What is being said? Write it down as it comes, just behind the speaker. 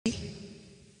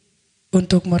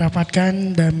untuk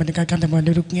merapatkan dan mendekatkan tempat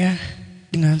duduknya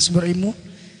dengan sumber ilmu.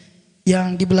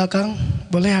 Yang di belakang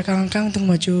boleh akang-akang untuk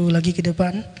maju lagi ke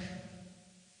depan.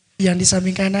 Yang di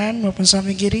samping kanan maupun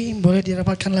samping kiri boleh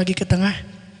dirapatkan lagi ke tengah.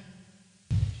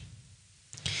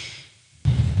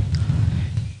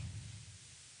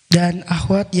 Dan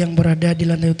akhwat yang berada di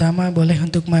lantai utama boleh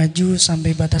untuk maju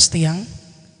sampai batas tiang.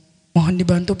 Mohon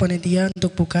dibantu panitia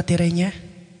untuk buka tirainya.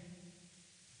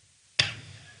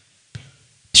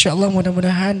 InsyaAllah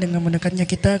mudah-mudahan dengan mendekatnya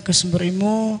kita ke sumber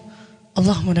ilmu,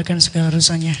 Allah mudahkan segala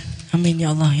urusannya. Amin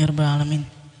ya Allah ya Rabbal Alamin.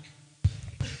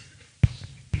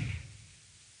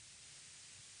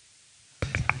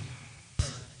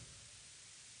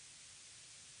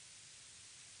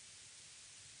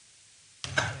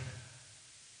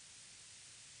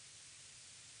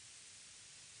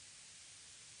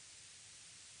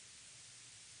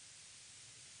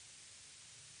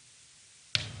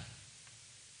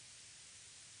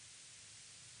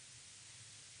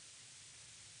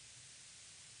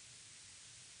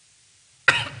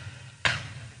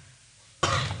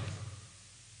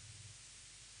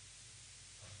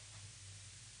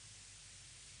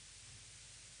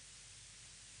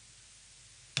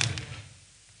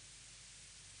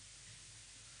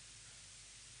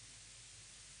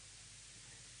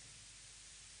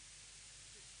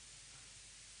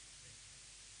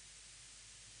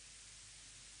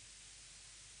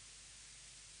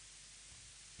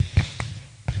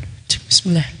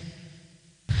 Bismillah.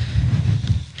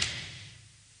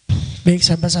 Baik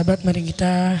sahabat-sahabat, mari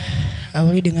kita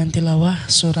awali dengan tilawah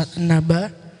surat An-Naba,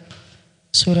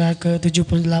 surah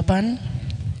ke-78,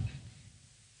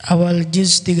 awal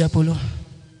juz 30.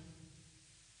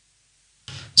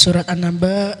 Surat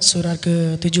An-Naba, surah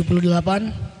ke-78,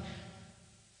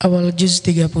 awal juz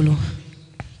 30.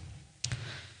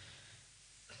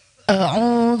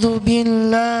 A'udzu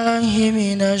billahi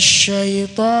minasy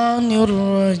syaithanir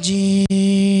rajim.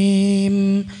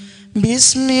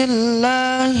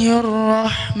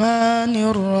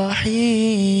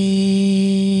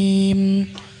 Bismillahirrahmanirrahim.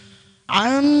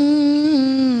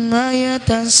 Amma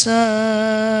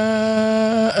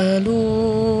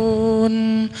yatasaalun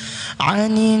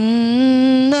 'anil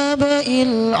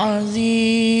naba'il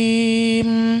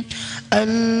 'azim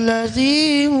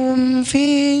alladzi hum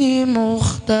fihi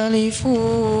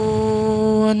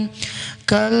mukhtalifun.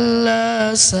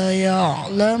 Kalla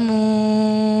saya'lamun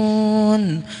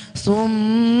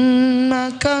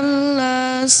thumma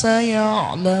kalla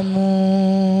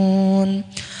saya'lamun.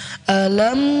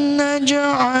 Alam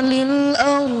naj'alil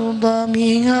arda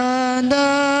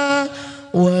mihada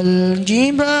wal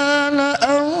jibala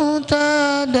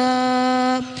awtada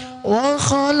wa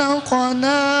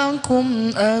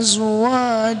khalaqnakum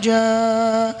azwaja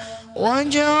wa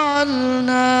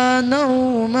ja'alna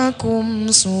nawmakum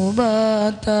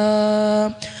subata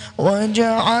wa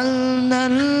ja'alna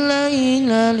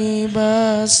al-layla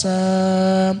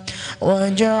libasa wa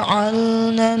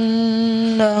ja'alna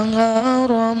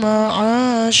an-nahara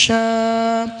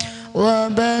ma'asha wa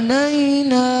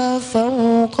banayna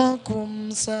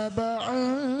fawqakum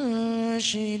sab'an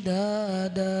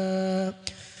shidada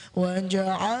wa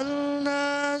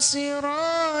ja'alna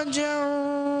sirajan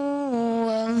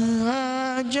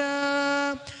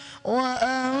wahaja wa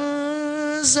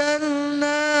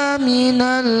anzalna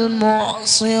minal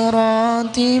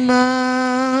mu'sirati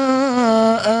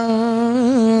ma'an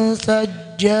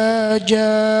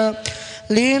thajjaja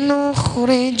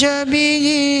linukhrija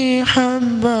bihi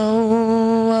habban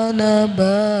wa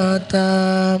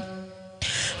nabata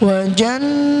wa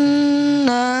jannatin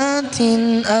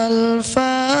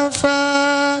alfafa.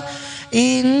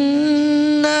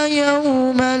 Inna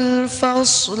yawmal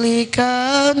fasli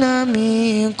kana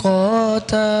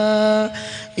miqata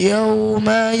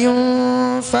yawma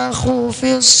yunfakhu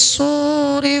fis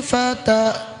suri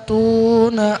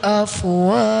fatatuna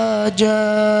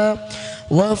afwaja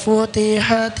wa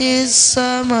futihatis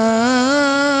samaa'u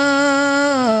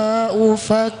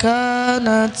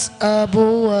fakanat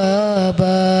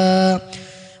abwaba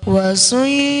wa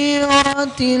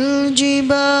suyiratil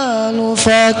jibalu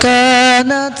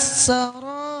fakanat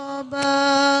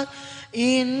saraba.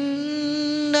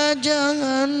 Inna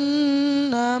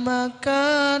jahannama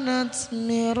kanat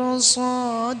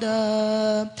mirsada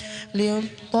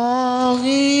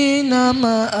lit-taghina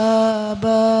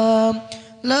ma'aba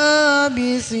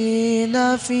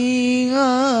labithina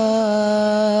fiha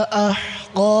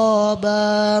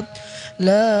ahqaba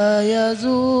la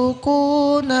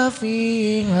yazukuna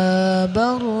fiha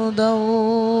bardan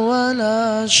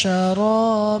wala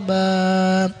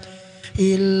syaraba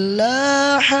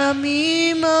illa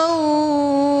hamiman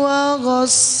wa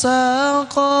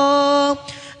ghassaqa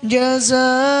جزاء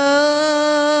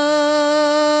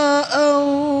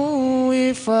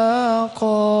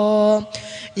وفاقا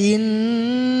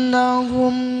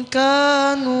إنهم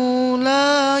كانوا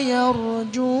لا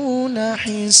يرجون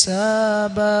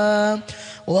حسابا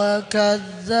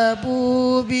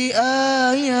وكذبوا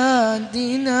بآياتنا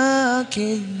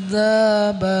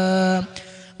كذابا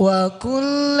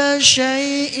وكل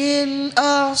شيء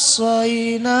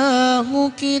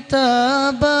أحصيناه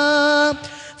كتابا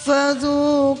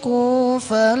فذوقوا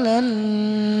فلن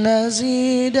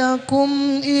نزيدكم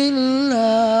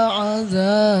إلا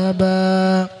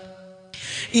عذابا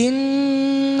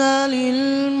إن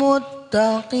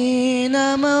للمتقين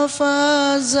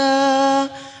مفازا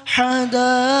حدائق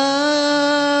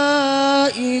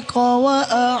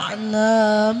وأعنابا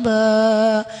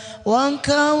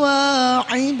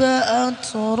وكواعب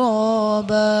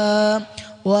أترابا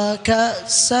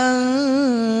وكأسا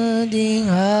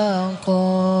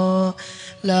دهاقا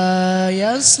لا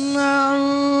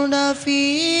يسمعون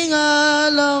فيها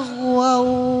لغوا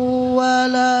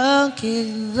ولا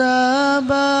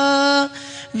كذابا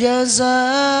جزاء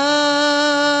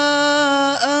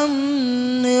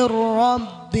من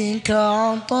ربك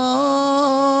عطاء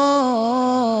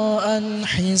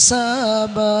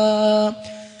حسابا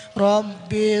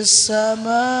رب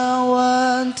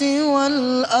السماوات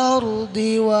والأرض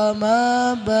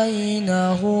وما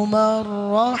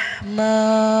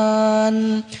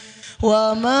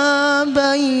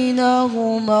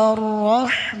بينهما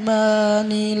الرحمن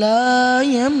لا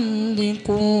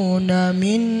يملكون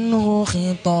منه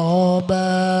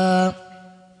خطابا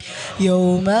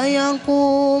يوم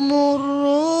يقوم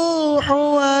الروح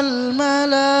والملائكة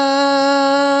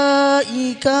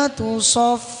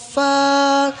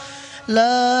صفا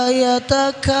لا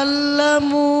يتكلمون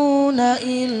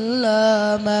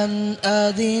إلا من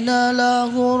أذن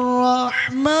له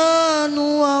الرحمن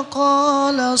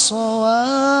وقال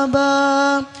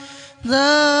صوابا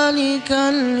ذلك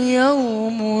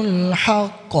اليوم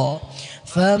الحق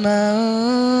فمن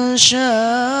شاء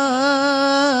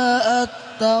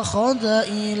اتخذ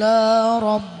إلى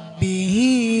ربه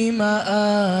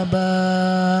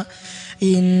مآبا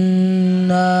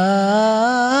إنا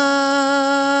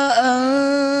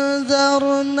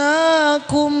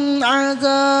أنذرناكم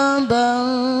عذابا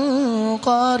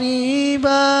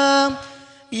قريبا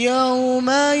يوم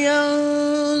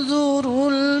ينظر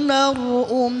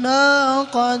المرء ما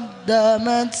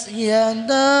قدمت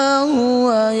يداه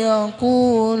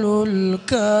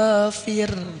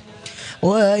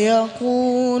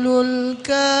ويقول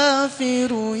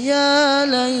الكافر يا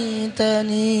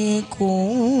ليتني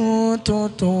كنت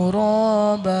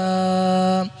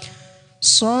ترابا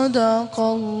صدق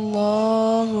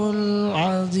الله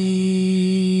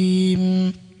العظيم.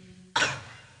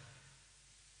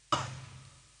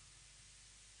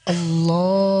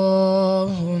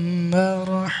 اللهم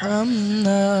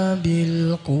ارحمنا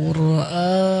بالقرآن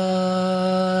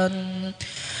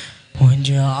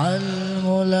واجعله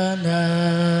لنا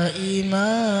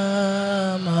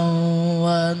إماما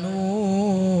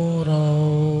ونورا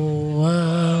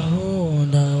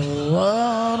وهدى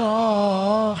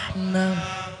ورحمة.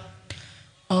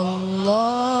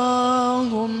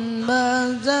 اللهم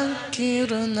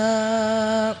ذكرنا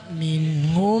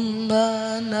منهم ما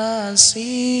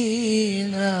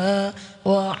نسينا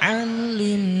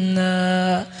وعلمنا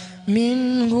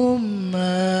منهم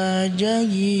ما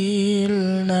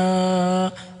جهلنا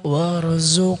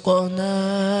وارزقنا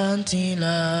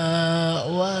تلاوته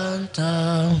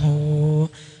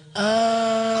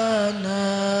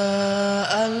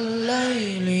آناء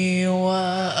الليل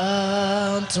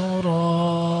وأطراف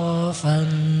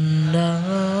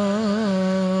النهار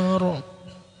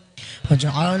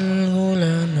واجعله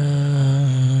لنا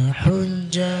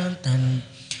حجة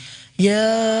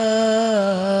يا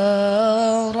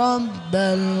رب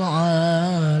العالمين.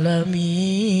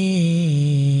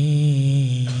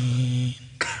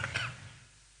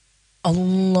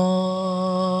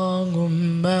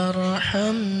 اللهم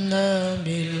ارحمنا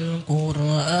بالقرآن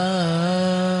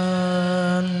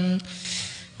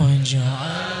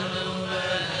واجعله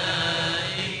لنا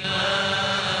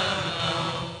إماما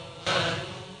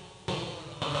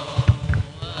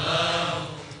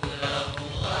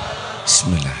بسم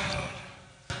الله.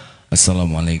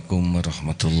 Assalamualaikum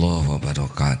warahmatullahi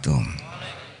wabarakatuh.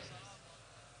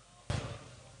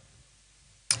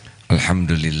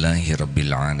 Alhamdulillahi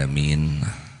rabbil alamin.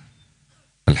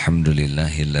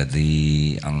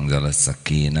 Alhamdulillahilladzi anzala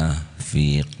sakinah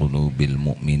fi qulubil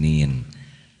mu'minin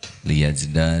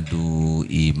liyazdadu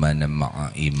imanan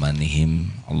ma'a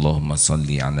imanihim. Allahumma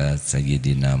salli ala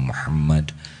sayyidina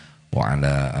Muhammad wa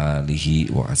ala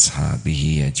alihi wa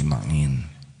ashabihi ajma'in.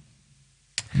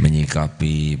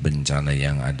 menyikapi bencana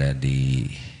yang ada di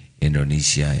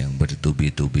Indonesia yang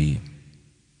bertubi-tubi,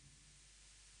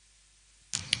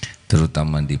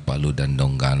 terutama di Palu dan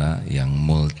Donggala yang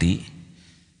multi,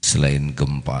 selain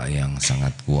gempa yang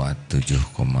sangat kuat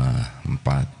 7,4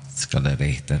 skala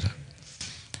Richter,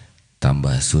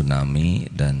 tambah tsunami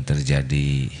dan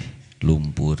terjadi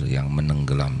lumpur yang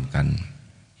menenggelamkan.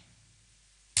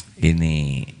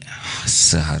 Ini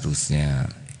seharusnya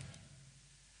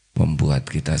membuat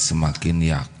kita semakin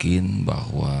yakin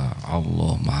bahwa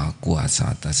Allah Maha Kuasa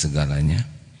atas segalanya.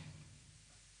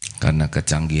 Karena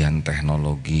kecanggihan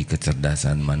teknologi,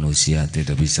 kecerdasan manusia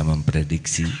tidak bisa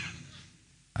memprediksi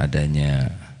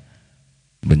adanya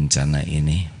bencana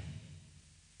ini.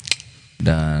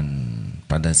 Dan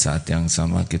pada saat yang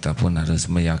sama kita pun harus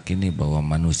meyakini bahwa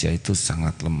manusia itu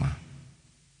sangat lemah.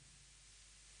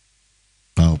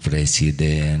 Mau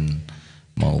presiden,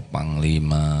 mau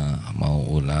panglima, mau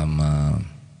ulama,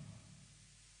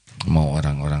 mau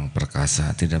orang-orang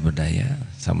perkasa, tidak berdaya,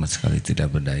 sama sekali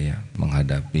tidak berdaya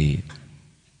menghadapi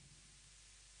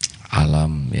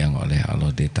alam yang oleh Allah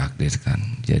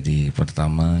ditakdirkan. Jadi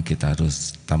pertama kita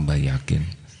harus tambah yakin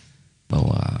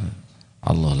bahwa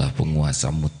Allah lah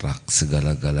penguasa mutlak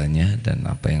segala-galanya, dan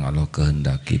apa yang Allah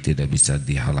kehendaki tidak bisa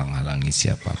dihalang-halangi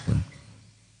siapapun.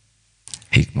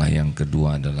 Hikmah yang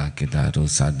kedua adalah kita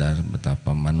harus sadar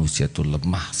betapa manusia itu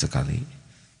lemah sekali.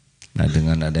 Nah,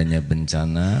 dengan adanya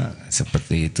bencana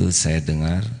seperti itu, saya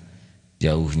dengar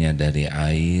jauhnya dari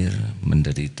air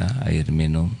menderita, air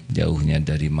minum, jauhnya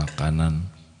dari makanan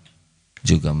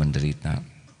juga menderita,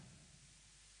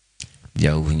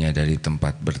 jauhnya dari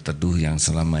tempat berteduh yang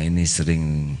selama ini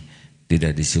sering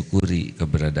tidak disyukuri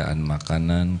keberadaan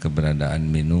makanan, keberadaan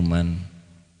minuman.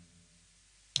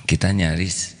 Kita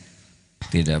nyaris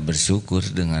tidak bersyukur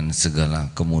dengan segala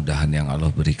kemudahan yang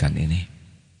Allah berikan ini.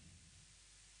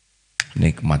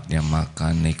 Nikmatnya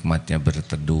makan, nikmatnya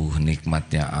berteduh,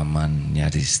 nikmatnya aman,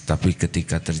 nyaris. Tapi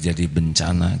ketika terjadi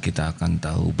bencana, kita akan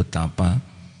tahu betapa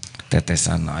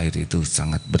tetesan air itu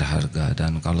sangat berharga.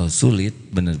 Dan kalau sulit,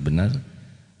 benar-benar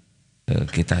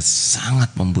kita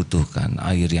sangat membutuhkan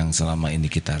air yang selama ini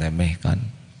kita remehkan,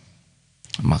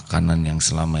 makanan yang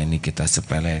selama ini kita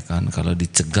sepelekan. Kalau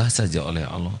dicegah saja oleh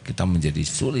Allah, kita menjadi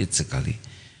sulit sekali.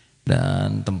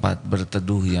 Dan tempat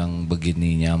berteduh yang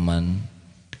begini nyaman,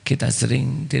 kita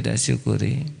sering tidak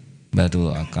syukuri.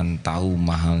 Baru akan tahu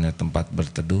mahalnya tempat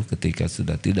berteduh ketika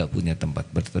sudah tidak punya tempat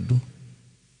berteduh.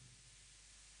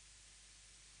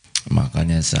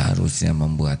 Makanya seharusnya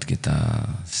membuat kita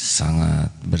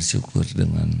sangat bersyukur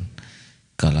dengan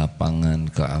kelapangan,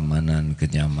 keamanan,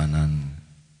 kenyamanan,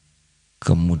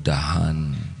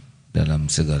 kemudahan dalam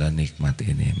segala nikmat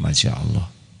ini. Masya Allah.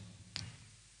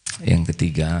 Yang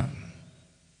ketiga,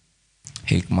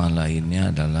 hikmah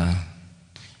lainnya adalah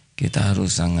kita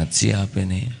harus sangat siap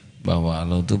ini bahwa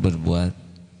Allah itu berbuat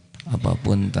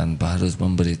apapun tanpa harus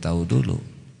memberitahu dulu.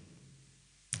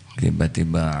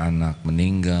 Tiba-tiba anak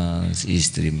meninggal,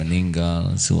 istri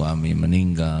meninggal, suami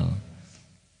meninggal,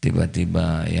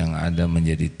 tiba-tiba yang ada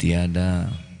menjadi tiada,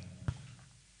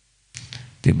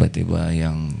 tiba-tiba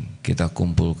yang kita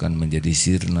kumpulkan menjadi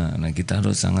sirna. Nah, kita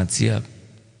harus sangat siap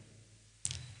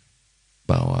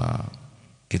bahwa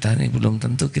kita ini belum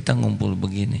tentu kita ngumpul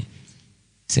begini.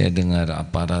 Saya dengar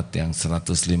aparat yang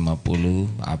 150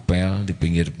 apel di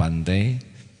pinggir pantai,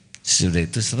 sudah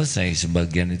itu selesai,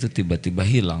 sebagian itu tiba-tiba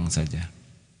hilang saja.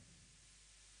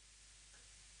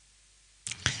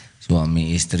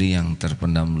 Suami istri yang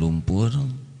terpendam lumpur,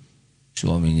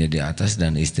 suaminya di atas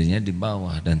dan istrinya di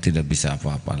bawah dan tidak bisa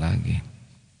apa-apa lagi.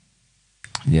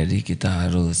 Jadi kita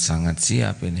harus sangat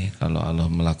siap ini kalau Allah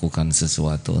melakukan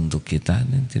sesuatu untuk kita,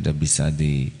 ini tidak bisa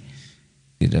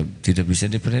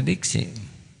diprediksi.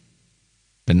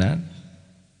 Benar?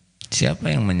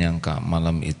 Siapa yang menyangka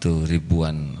malam itu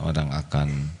ribuan orang akan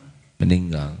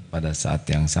meninggal pada saat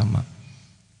yang sama?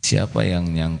 Siapa yang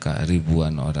menyangka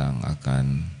ribuan orang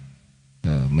akan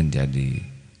menjadi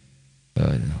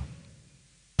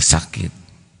sakit?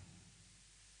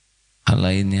 Hal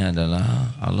lainnya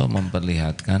adalah Allah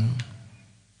memperlihatkan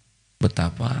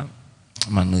betapa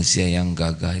manusia yang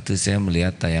gagah itu. Saya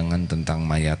melihat tayangan tentang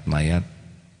mayat-mayat.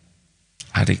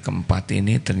 Hari keempat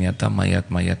ini ternyata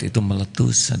mayat-mayat itu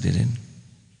meletus, hadirin.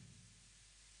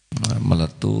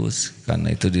 Meletus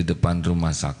karena itu di depan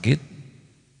rumah sakit.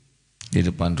 Di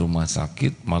depan rumah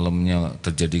sakit malamnya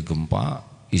terjadi gempa,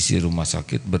 isi rumah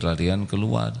sakit berlarian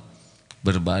keluar.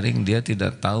 Berbaring, dia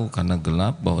tidak tahu karena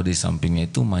gelap bahwa di sampingnya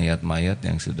itu mayat-mayat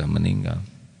yang sudah meninggal.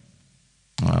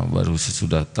 Nah, baru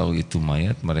sesudah tahu itu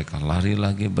mayat, mereka lari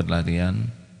lagi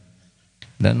berlarian.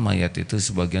 Dan mayat itu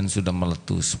sebagian sudah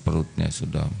meletus, perutnya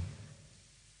sudah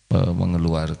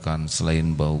mengeluarkan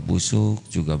selain bau busuk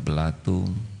juga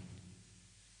belatung.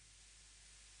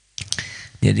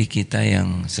 Jadi kita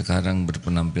yang sekarang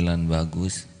berpenampilan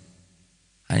bagus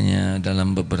hanya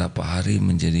dalam beberapa hari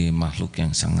menjadi makhluk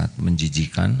yang sangat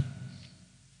menjijikan,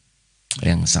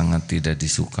 yang sangat tidak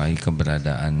disukai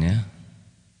keberadaannya,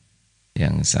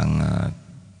 yang sangat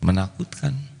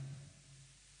menakutkan.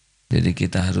 Jadi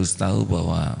kita harus tahu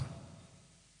bahwa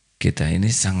kita ini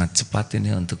sangat cepat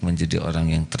ini untuk menjadi orang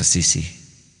yang tersisih.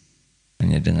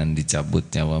 Hanya dengan dicabut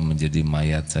nyawa menjadi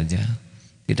mayat saja,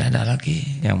 tidak ada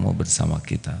lagi yang mau bersama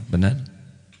kita, benar?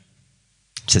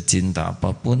 Secinta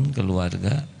apapun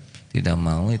keluarga, tidak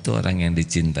mau itu orang yang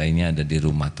dicintainya ada di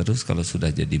rumah terus kalau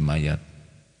sudah jadi mayat.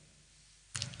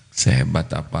 Sehebat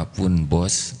apapun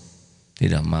bos,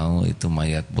 tidak mau itu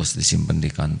mayat bos disimpan di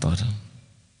kantor.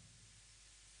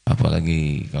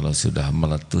 Apalagi kalau sudah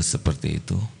meletus seperti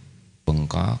itu,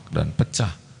 bengkak dan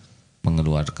pecah,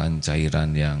 mengeluarkan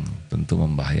cairan yang tentu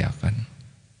membahayakan.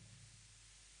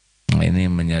 Nah, ini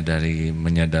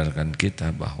menyadarkan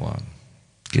kita bahwa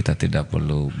kita tidak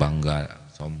perlu bangga,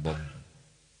 sombong.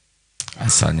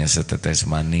 Asalnya setetes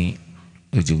mani,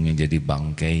 ujungnya jadi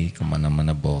bangkai,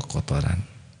 kemana-mana bawa kotoran.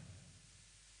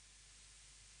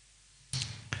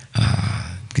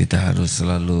 Kita harus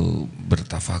selalu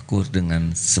bertafakur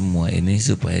dengan semua ini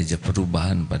supaya ada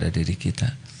perubahan pada diri kita.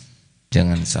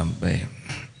 Jangan sampai,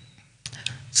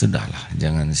 sudahlah,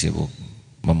 jangan sibuk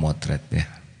memotret ya.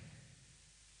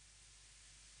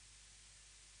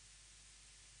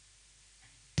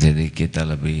 Jadi kita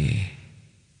lebih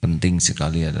penting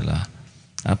sekali adalah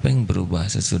apa yang berubah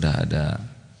sesudah ada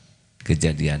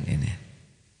kejadian ini.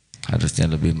 Harusnya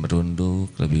lebih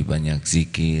merunduk, lebih banyak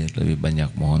zikir, lebih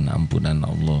banyak mohon ampunan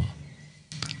Allah,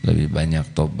 lebih banyak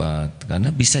tobat,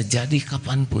 karena bisa jadi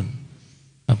kapanpun.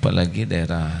 Apalagi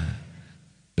daerah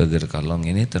Geger Kalong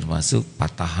ini termasuk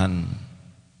patahan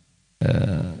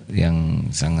yang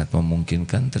sangat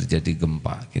memungkinkan terjadi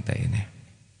gempa kita ini.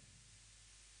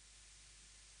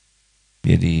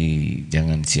 Jadi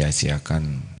jangan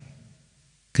sia-siakan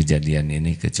kejadian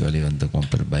ini kecuali untuk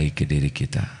memperbaiki diri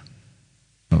kita.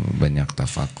 Memperbanyak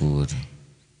tafakur,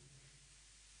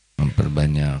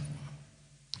 memperbanyak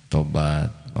tobat,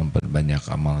 memperbanyak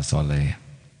amal soleh.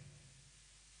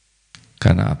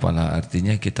 Karena apalah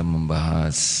artinya kita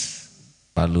membahas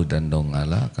palu dan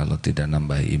donggala kalau tidak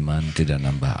nambah iman, tidak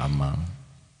nambah amal.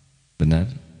 Benar?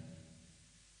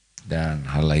 Dan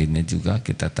hal lainnya juga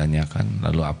kita tanyakan,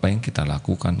 lalu apa yang kita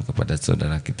lakukan kepada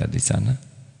saudara kita di sana?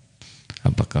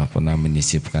 Apakah pernah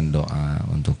menyisipkan doa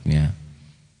untuknya?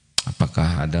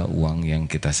 Apakah ada uang yang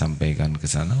kita sampaikan ke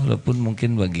sana? Walaupun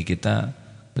mungkin bagi kita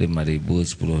 5.000,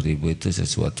 10.000 itu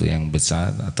sesuatu yang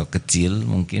besar atau kecil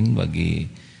mungkin bagi,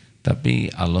 tapi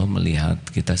Allah melihat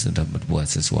kita sudah berbuat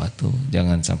sesuatu.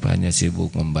 Jangan sampai hanya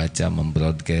sibuk membaca,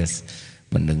 membroadcast,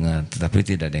 mendengar, tetapi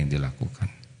tidak ada yang dilakukan.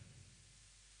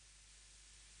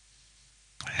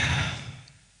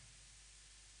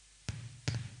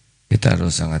 Kita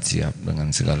harus sangat siap dengan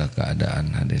segala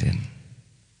keadaan, hadirin.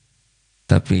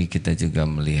 Tapi kita juga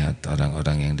melihat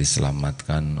orang-orang yang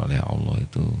diselamatkan oleh Allah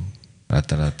itu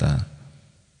rata-rata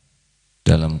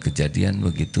dalam kejadian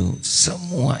begitu,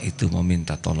 semua itu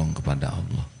meminta tolong kepada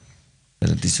Allah.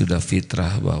 Berarti sudah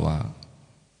fitrah bahwa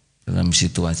dalam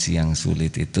situasi yang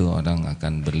sulit itu orang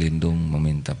akan berlindung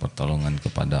meminta pertolongan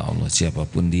kepada Allah,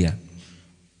 siapapun dia.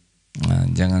 Nah,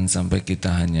 jangan sampai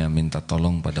kita hanya minta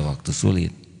tolong pada waktu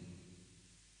sulit.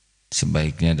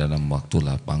 Sebaiknya dalam waktu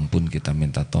lapang pun kita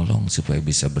minta tolong supaya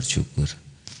bisa bersyukur.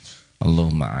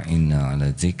 Allahumma a'inna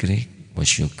ala dzikrik wa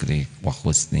syukrik wa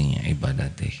husni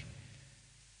ibadatik.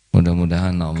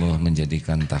 Mudah-mudahan Allah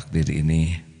menjadikan takdir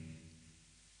ini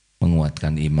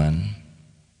menguatkan iman,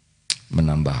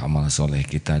 menambah amal soleh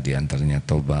kita, di antaranya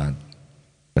taubat,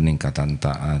 peningkatan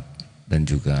taat, dan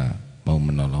juga mau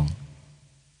menolong.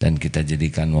 Dan kita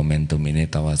jadikan momentum ini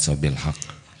tawassaw bil haq,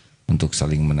 untuk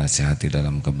saling menasihati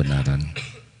dalam kebenaran.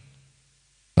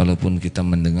 Kalaupun kita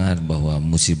mendengar bahwa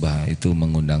musibah itu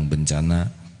mengundang bencana,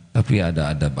 tapi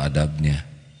ada adab-adabnya.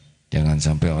 Jangan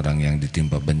sampai orang yang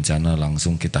ditimpa bencana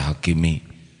langsung kita hakimi,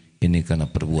 ini karena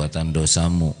perbuatan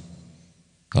dosamu.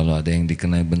 Kalau ada yang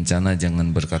dikenai bencana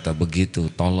jangan berkata begitu,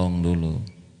 tolong dulu.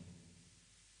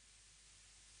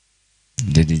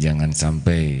 Jadi jangan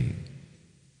sampai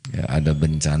ya, ada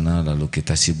bencana lalu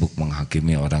kita sibuk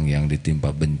menghakimi orang yang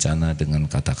ditimpa bencana dengan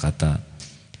kata-kata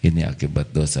ini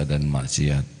akibat dosa dan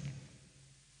maksiat.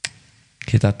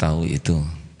 Kita tahu itu,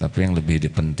 tapi yang lebih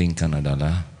dipentingkan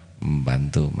adalah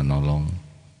membantu, menolong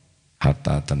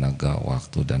harta, tenaga,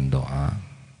 waktu, dan doa,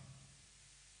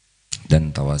 dan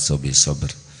tawassaw bis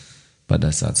sabr. Pada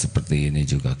saat seperti ini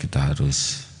juga kita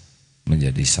harus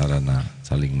menjadi sarana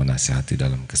saling menasihati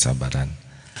dalam kesabaran.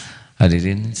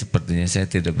 Hadirin, sepertinya saya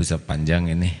tidak bisa panjang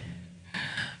ini.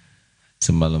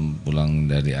 Semalam pulang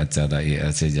dari acara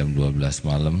IRC jam 12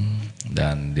 malam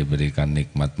dan diberikan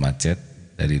nikmat macet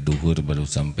dari duhur baru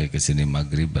sampai ke sini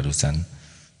maghrib barusan.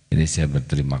 Jadi saya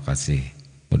berterima kasih.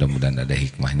 Mudah-mudahan ada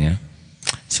hikmahnya.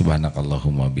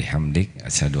 Subhanakallahumma bihamdik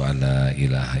asyhadu alla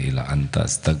ilaha illa anta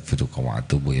astaghfiruka wa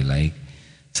atubu ilaik.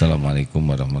 Assalamualaikum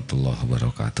warahmatullahi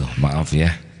wabarakatuh. Maaf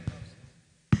ya.